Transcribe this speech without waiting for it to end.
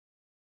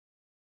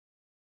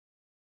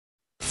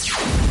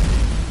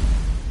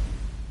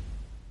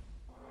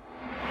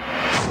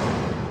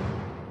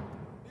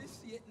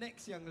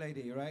next young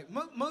lady, right?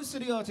 Most of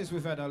the artists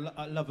we've had are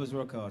lovers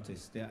rock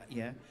artists,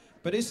 yeah.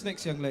 But this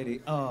next young lady,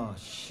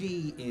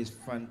 she is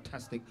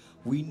fantastic.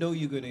 We know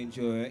you're going to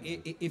enjoy her.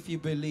 If you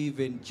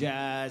believe in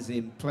jazz,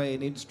 in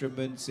playing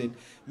instruments, and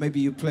maybe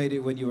you played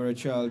it when you were a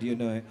child, you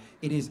know,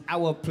 it is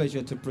our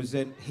pleasure to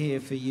present here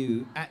for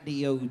you at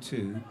the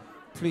O2.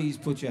 Please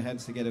put your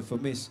hands together for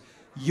Miss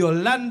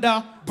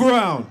YolanDa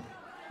Brown.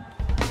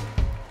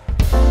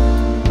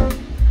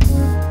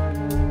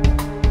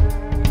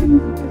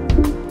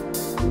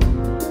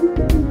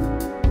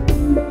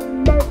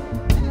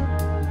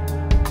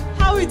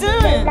 How we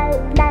doing?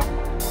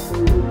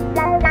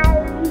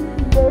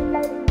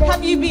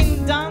 Have you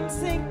been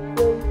dancing?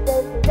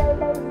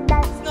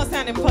 It's not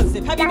sounding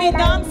positive. Have you been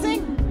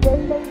dancing?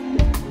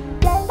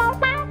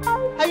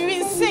 Have you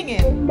been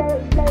singing?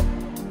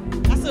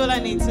 That's all I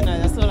need to know.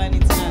 That's all I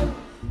need to know.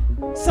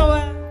 So,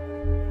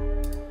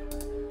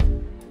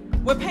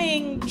 we're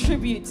paying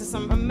tribute to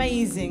some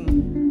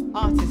amazing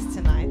artists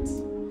tonight.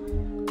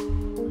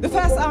 The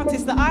first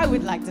artist that I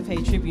would like to pay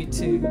tribute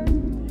to,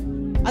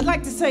 I'd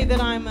like to say that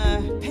I'm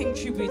paying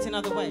tribute in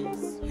other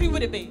ways. Who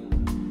would it be?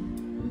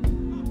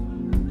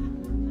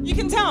 You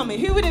can tell me,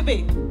 who would it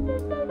be?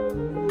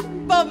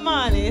 Bob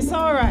Marley, it's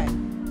all right.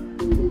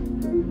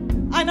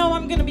 I know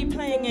I'm gonna be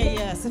playing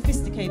a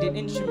sophisticated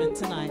instrument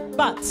tonight,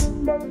 but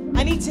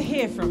I need to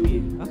hear from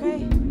you,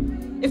 okay?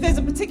 If there's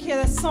a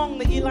particular song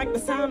that you like the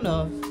sound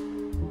of,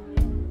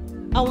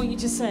 I want you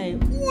to say,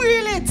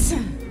 wheel it!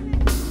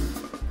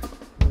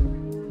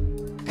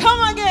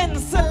 Come again,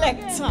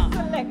 selector.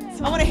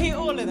 I want to hear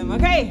all of them,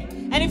 okay?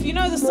 And if you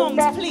know the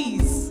songs,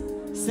 please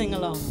sing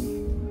along.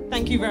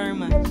 Thank you very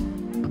much.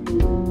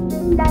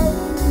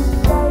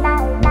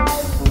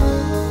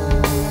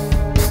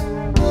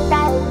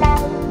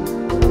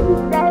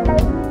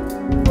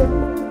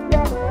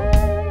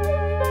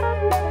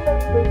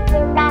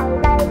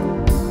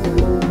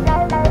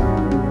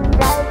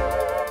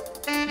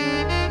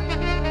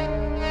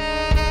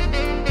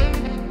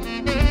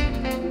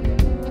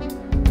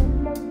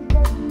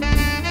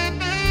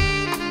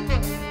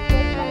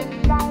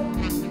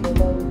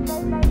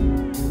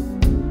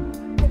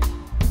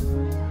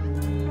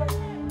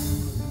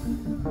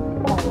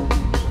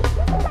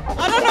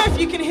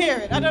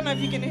 I don't know if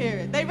you can hear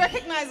it. They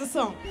recognize the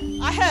song.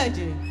 I heard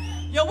you.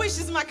 Your wish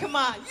is my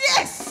command.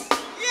 Yes!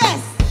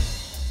 Yes!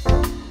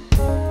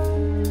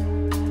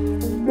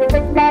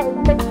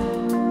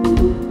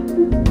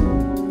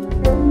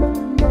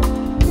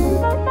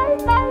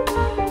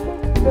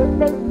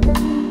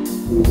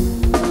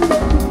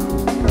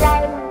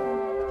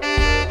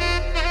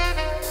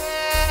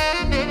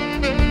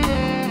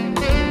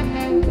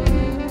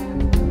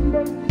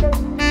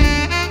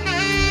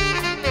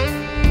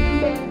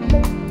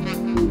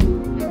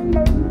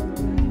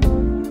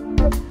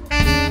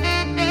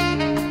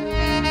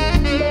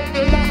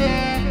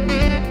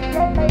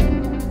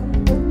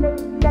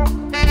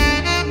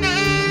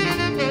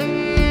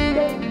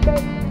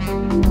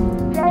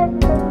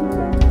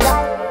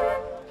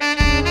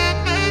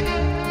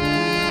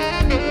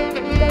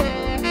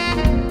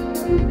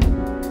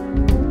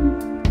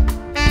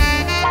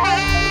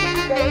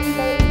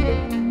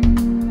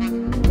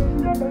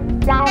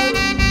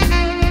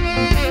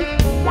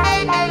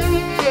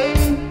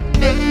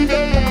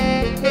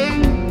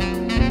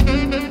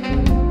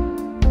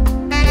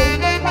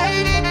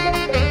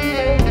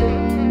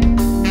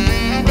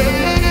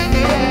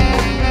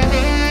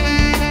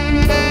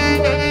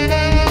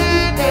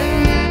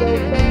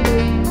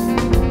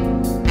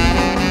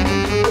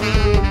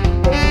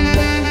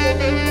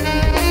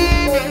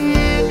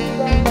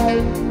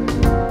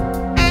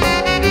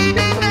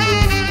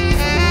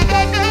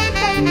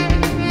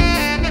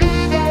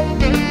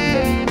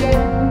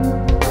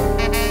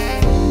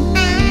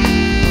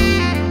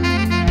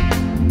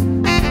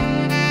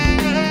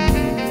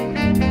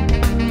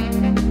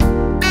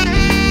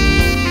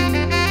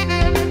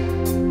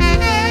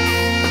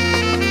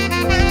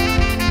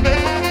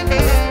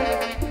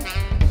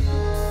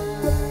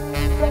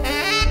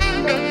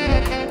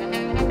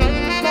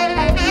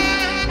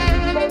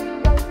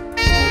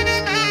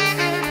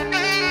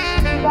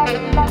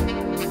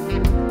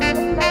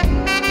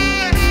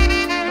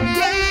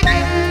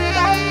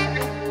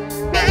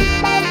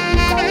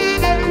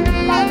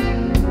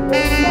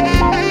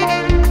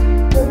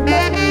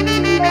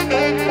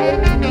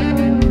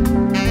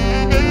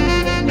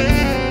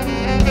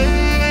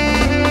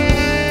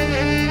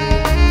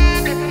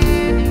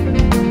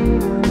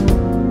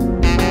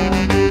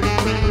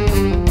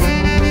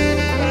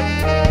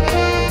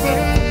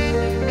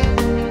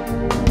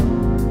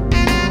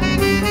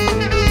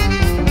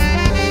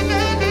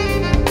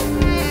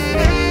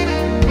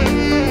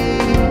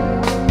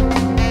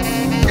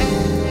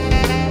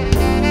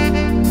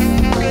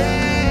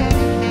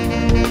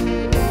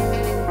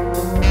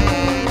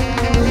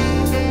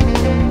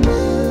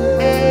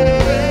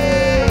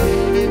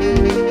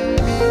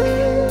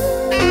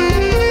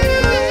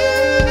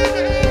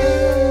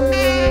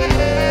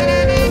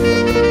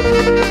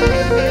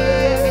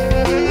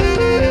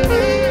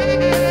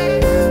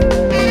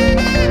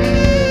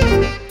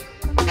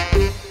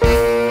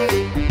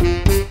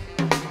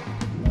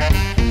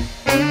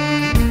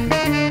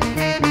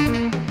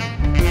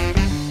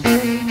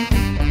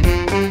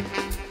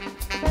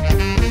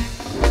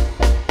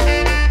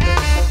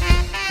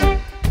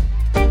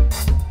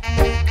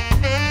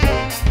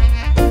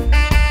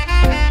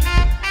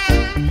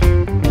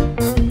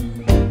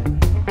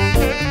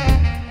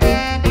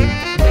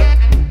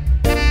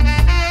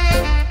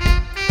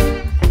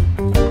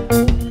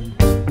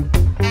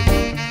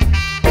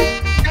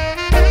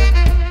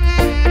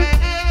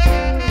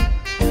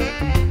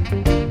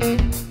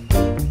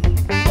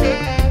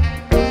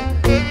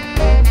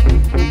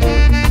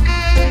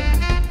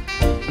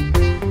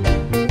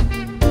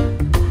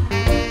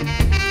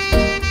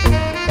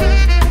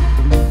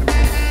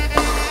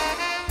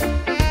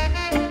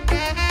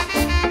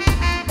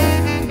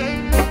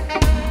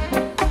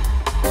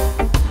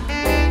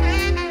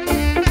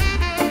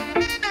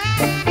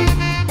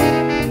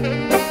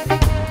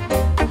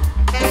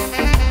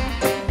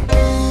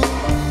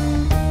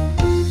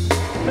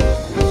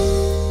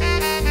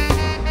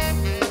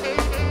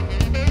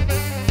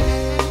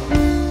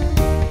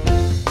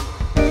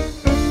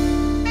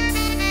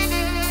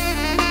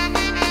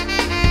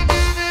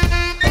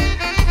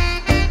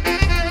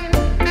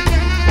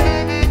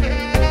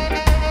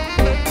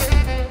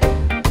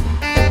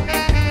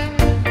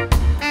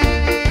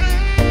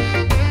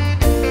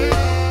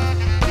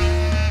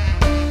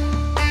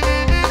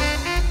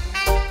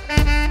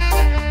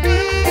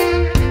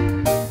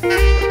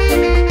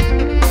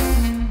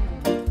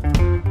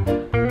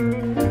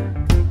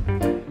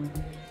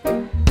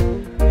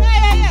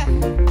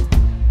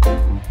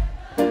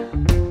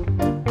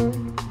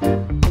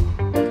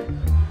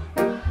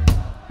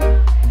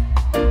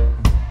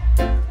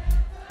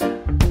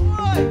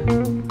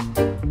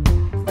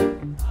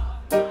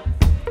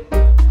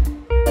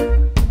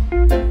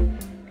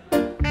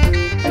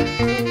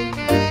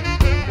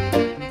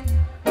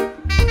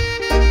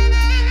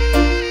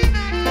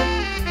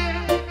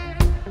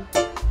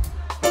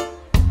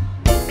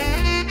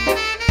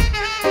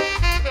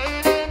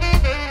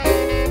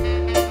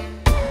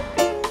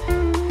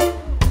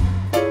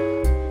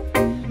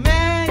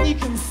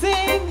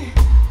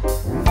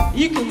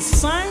 You can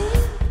sing.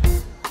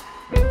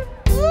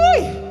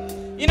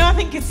 Ooh. You know, I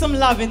think it's some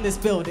love in this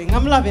building.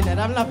 I'm loving it,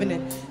 I'm loving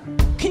it.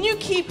 Can you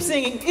keep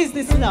singing Is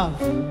This Love?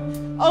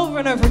 Over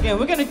and over again.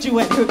 We're gonna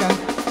duet. Here we go.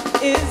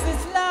 Is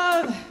this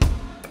love?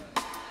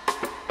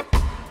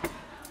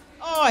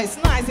 Oh,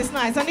 it's nice, it's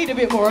nice. I need a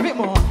bit more, a bit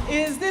more.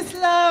 Is this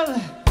love?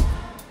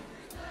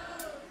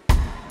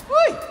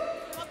 Woo!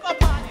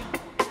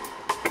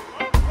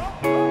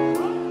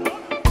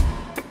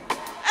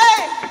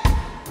 Hey!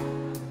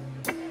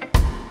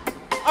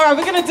 All right,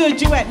 we're gonna do a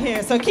duet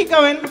here, so keep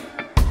going.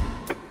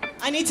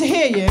 I need to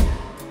hear you.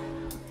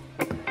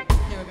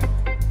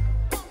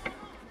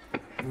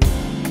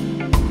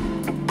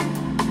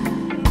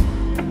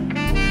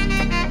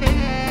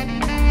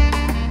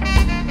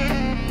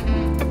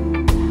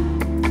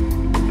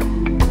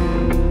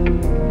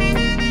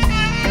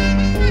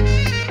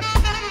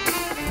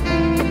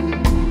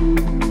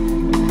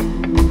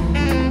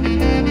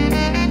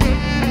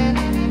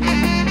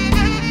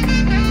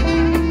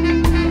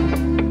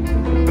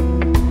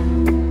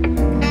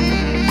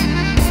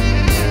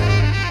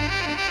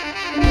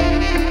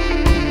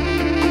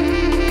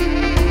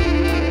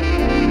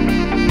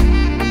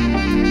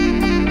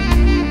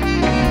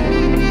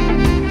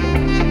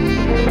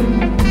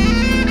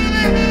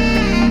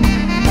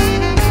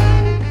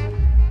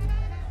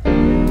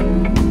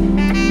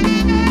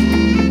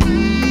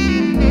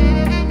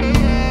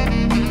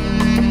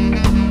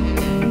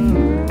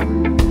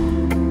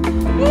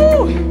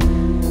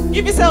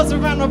 Give yourselves a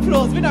round of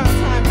applause. We don't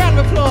have time. Round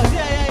of applause.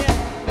 Yeah, yeah, yeah.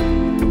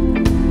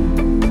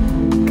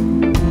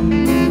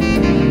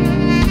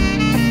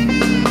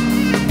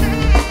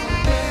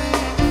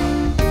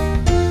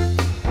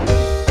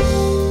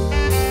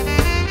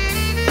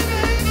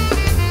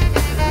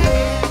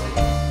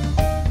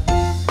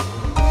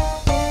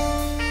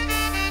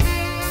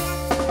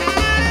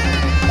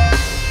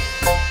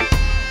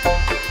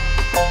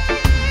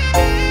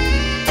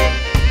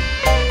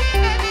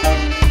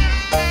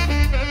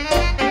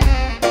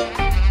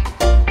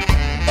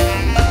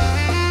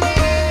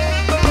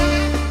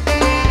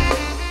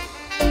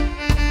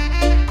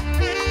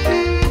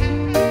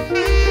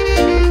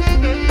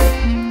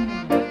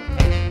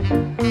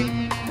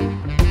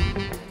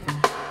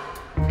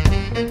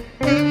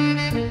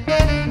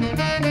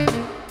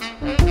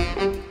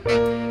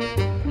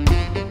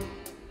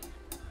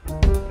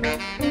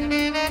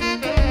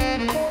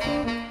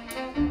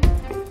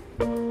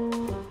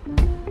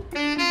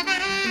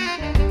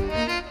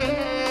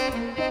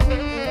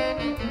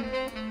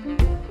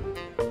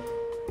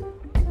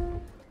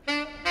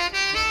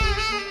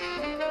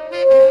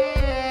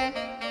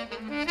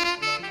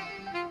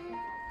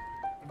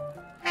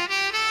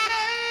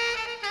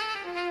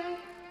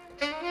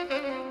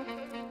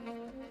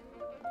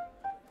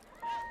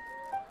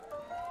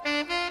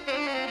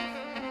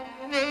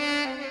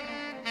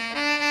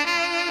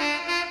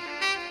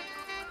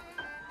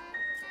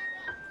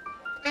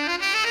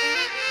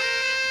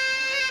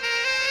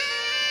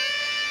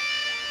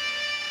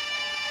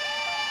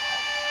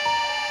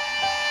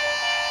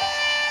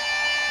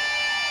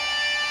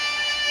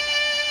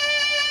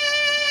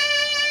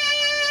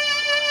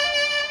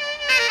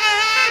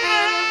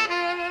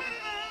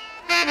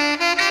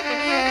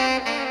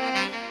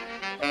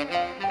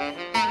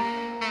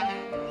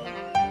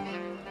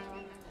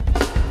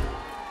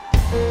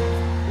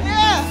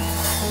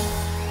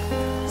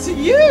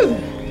 You!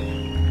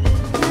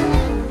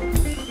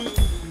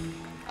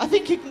 I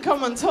think you can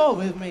come on tour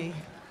with me.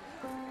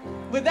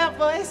 With that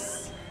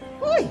voice,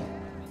 whoo!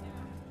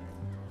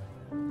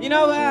 You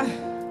know,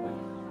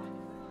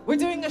 we're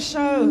doing a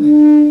show.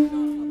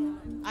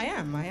 I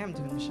am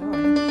doing a show.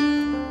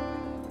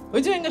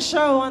 We're doing a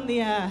show on the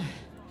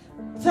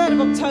 3rd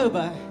of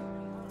October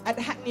at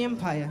the Hackney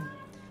Empire.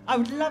 I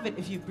would love it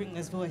if you bring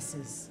those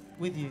voices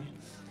with you.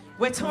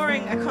 We're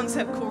touring a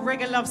concept called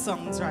Reggae Love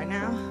Songs right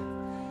now.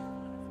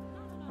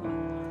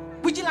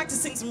 Would you like to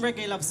sing some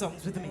reggae love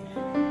songs with me?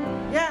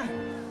 Yeah?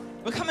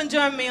 Well, come and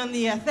join me on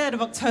the 3rd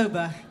of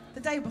October,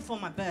 the day before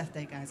my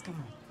birthday, guys, come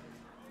on.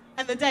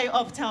 And the day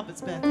of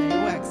Talbot's birthday,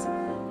 it works.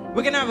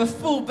 We're gonna have a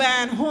full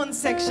band, horn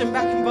section,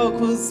 backing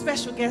vocals,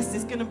 special guest.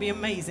 It's gonna be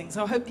amazing.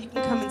 So I hope you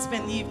can come and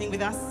spend the evening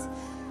with us,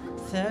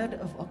 3rd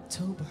of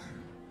October.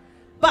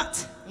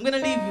 But I'm gonna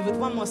leave you with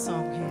one more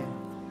song here.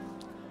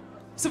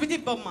 So we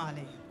did Bob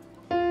Marley.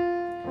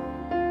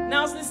 Now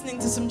I was listening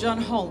to some John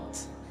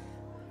Holt.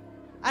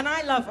 And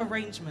I love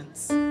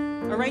arrangements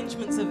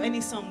of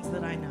any songs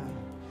that I know.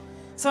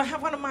 So I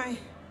have one of my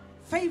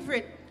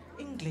favorite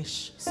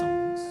English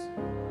songs,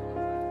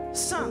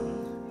 sung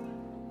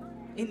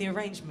in the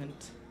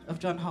arrangement of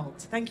John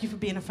Holt. Thank you for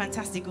being a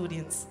fantastic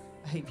audience.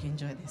 I hope you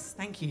enjoy this.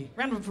 Thank you.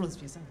 Round of applause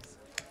for yourselves.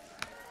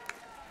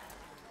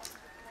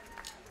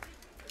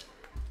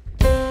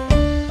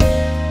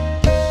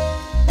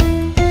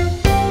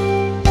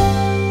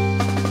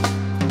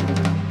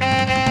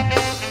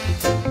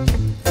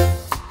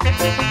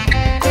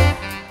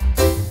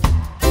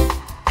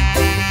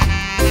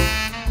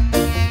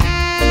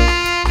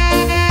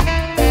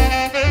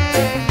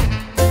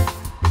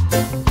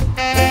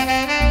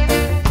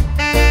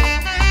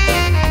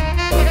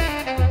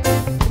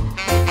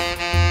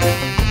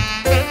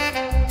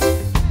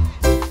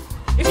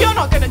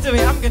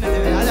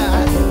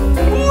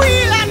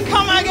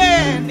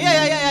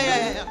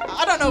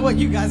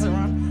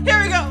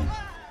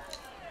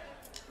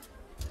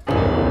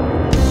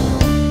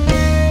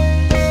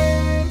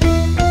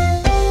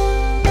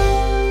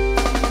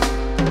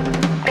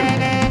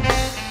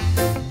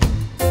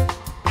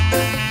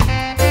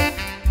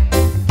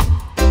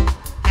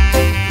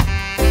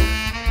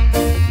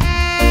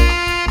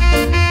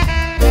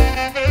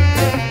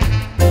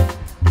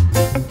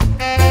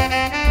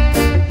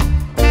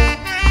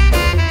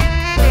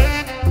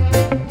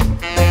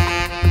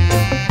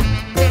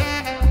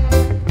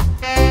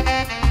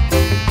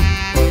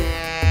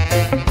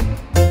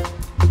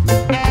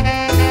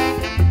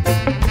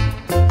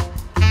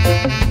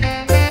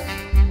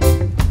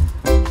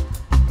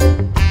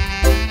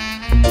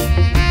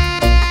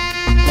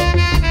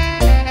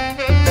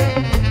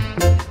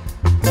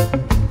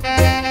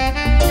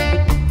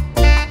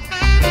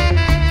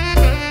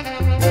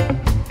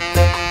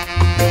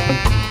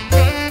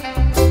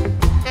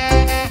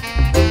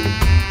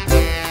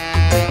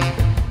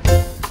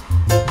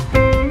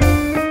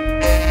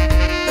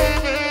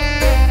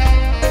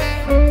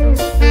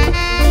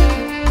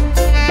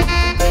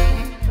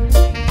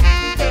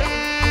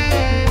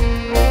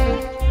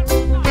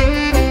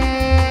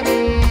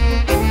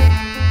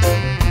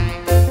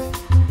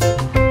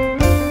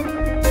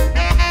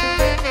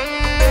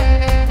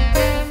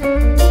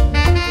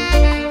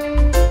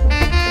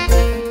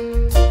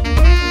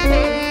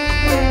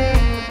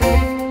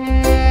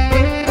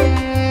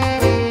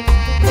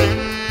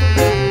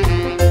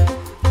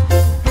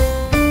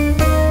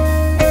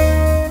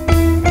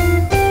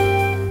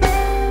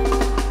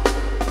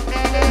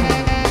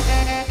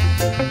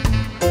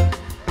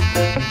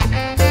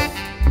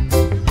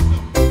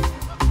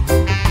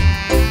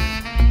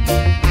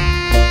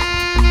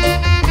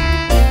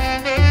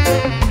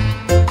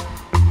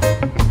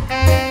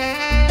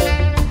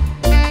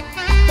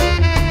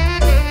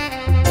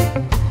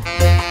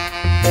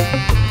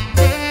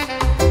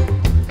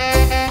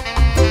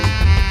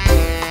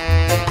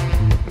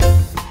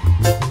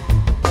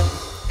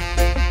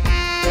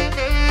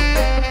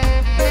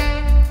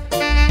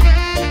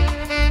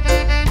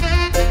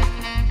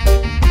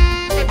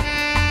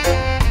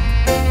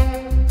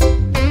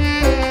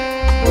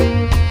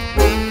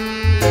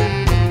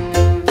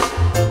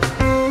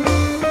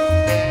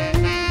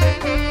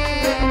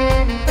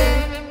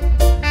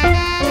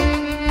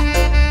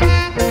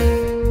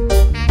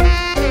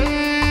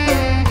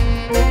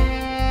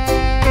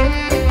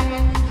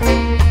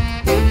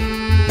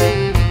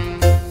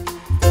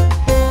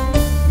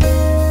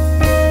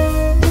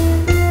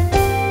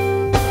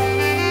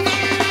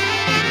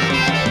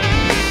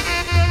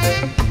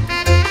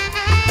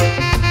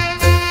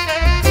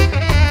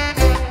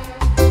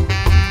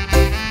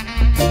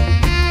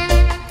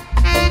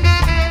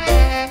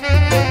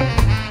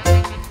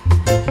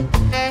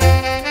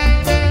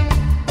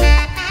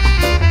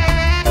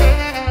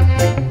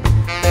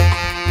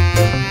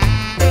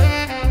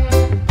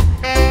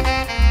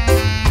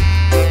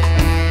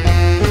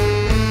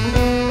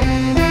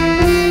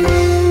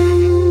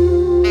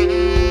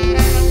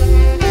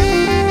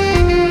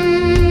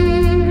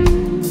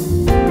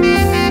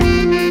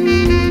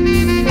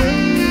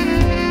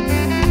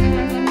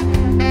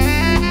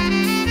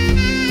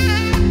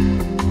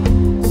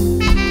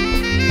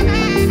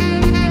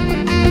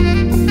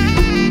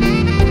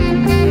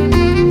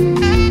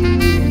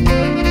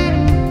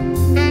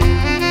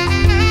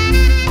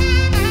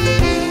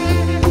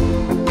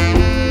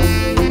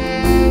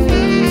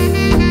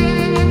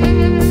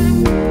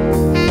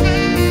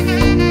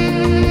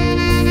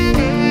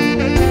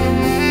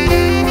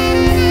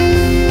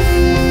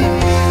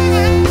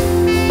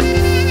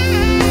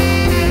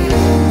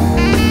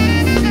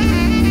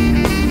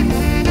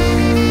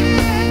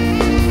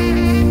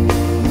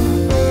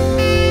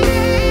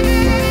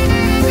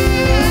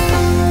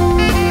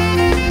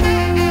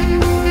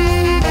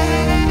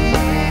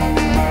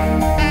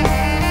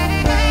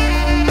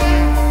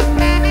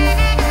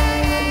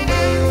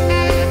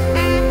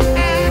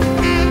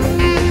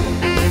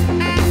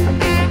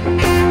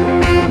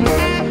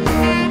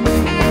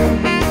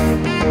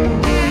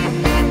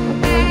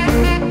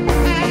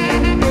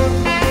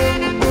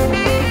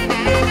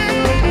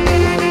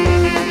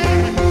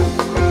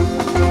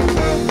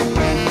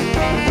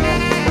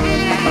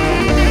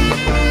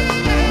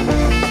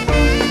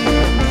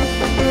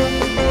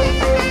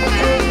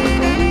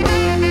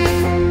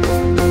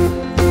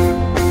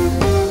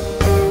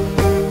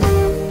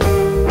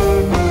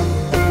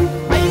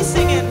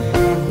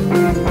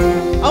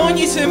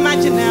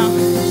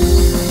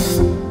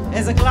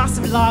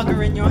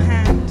 lager in your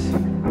hand.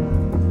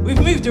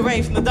 We've moved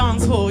away from the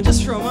dance hall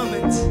just for a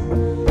moment.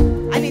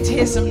 I need to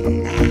hear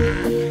some nah.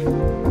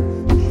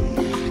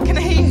 Can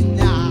I hear you?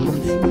 Nah,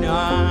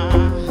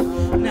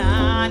 nah,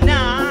 nah,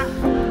 nah.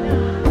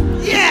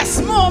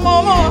 Yes, more.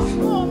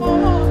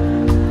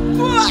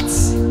 What?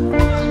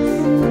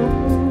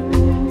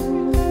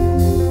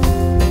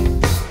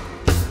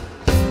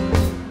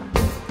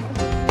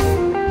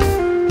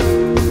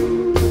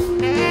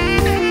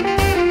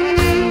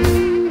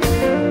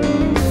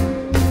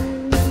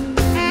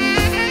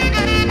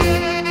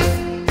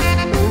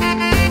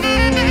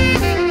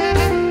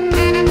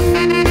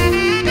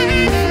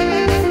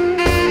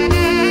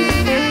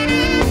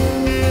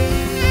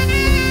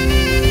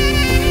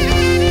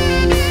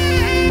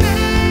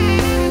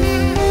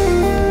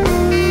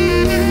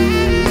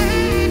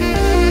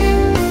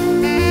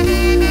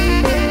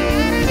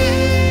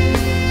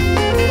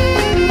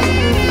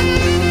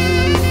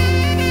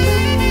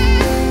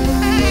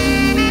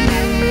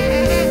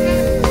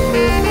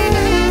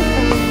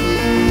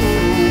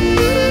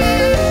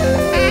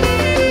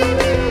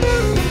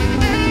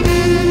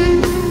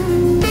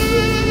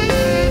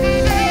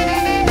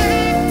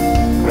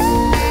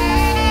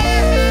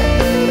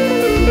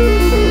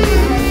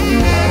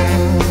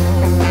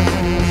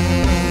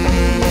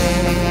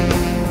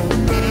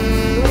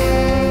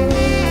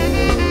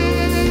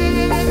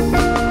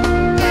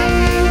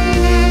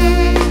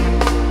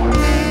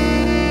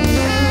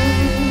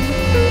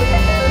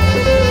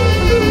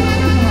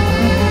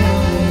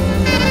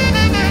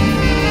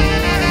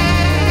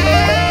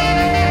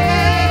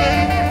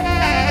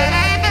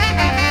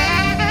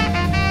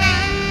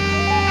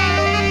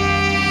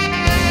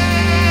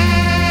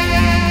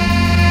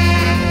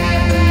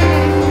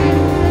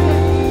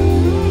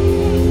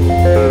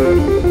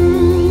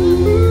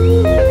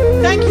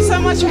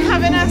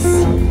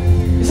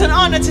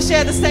 To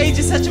share the stage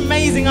with such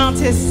amazing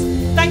artists.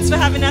 Thanks for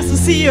having us. We'll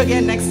see you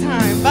again next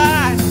time.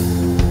 Bye.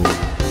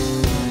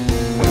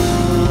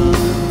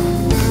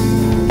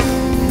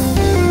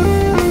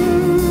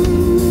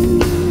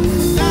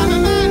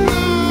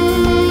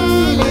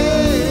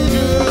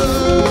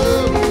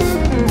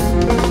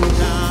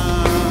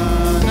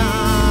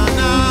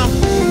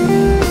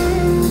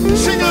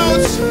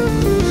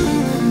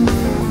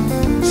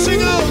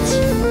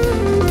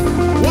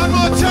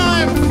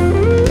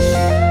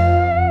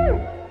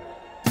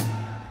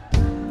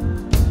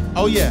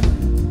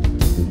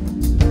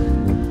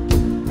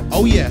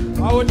 Oh yeah.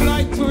 I would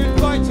like to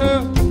invite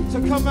her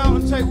to come out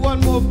and take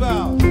one more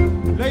bow.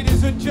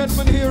 Ladies and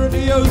gentlemen here at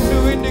the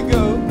O2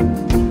 Indigo,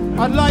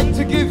 I'd like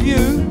to give you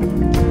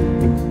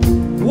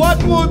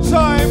one more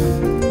time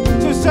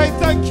to say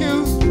thank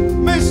you,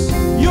 Miss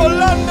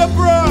YolanDa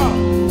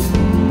Brown.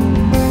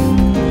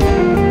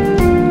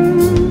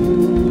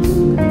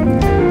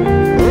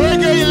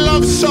 Reggae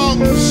Love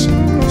Songs,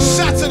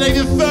 Saturday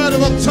the 3rd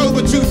of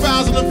October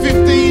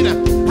 2015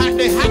 at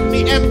the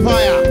Hackney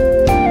Empire.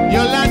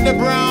 YolanDa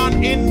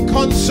Brown in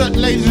concert,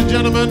 ladies and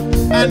gentlemen,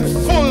 and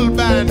full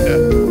band.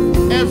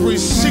 Every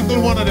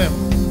single one of them.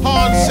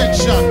 Hard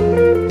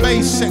section,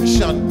 bass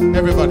section,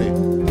 everybody.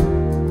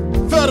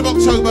 3rd of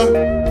October,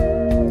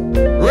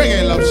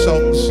 Reggae Love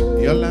Songs,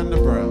 YolanDa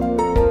Brown.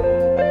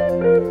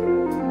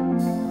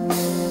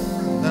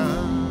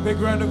 Big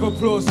round of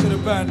applause to the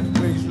band,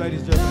 please,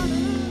 ladies and gentlemen.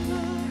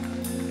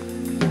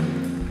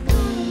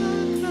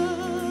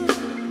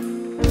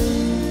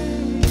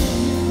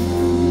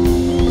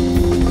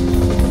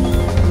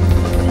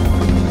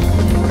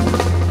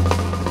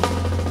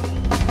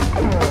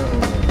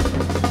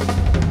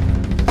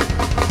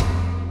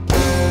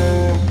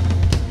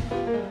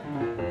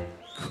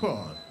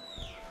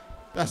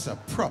 That's a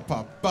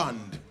proper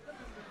band.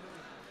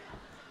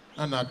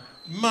 And a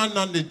man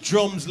on the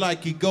drums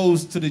like he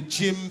goes to the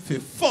gym for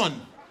fun.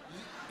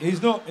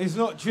 He's not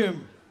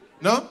gym.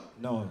 No?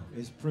 No,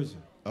 it's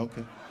prison.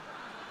 Okay.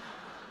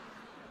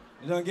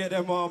 You don't get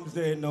them arms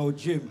there in no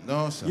gym.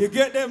 No, sir. You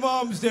get them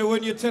arms there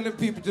when you're telling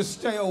people to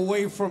stay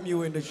away from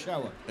you in the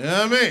shower. You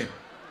know what I mean?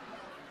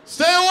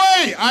 Stay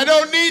away! I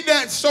don't need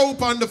that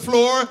soap on the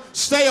floor.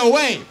 Stay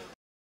away.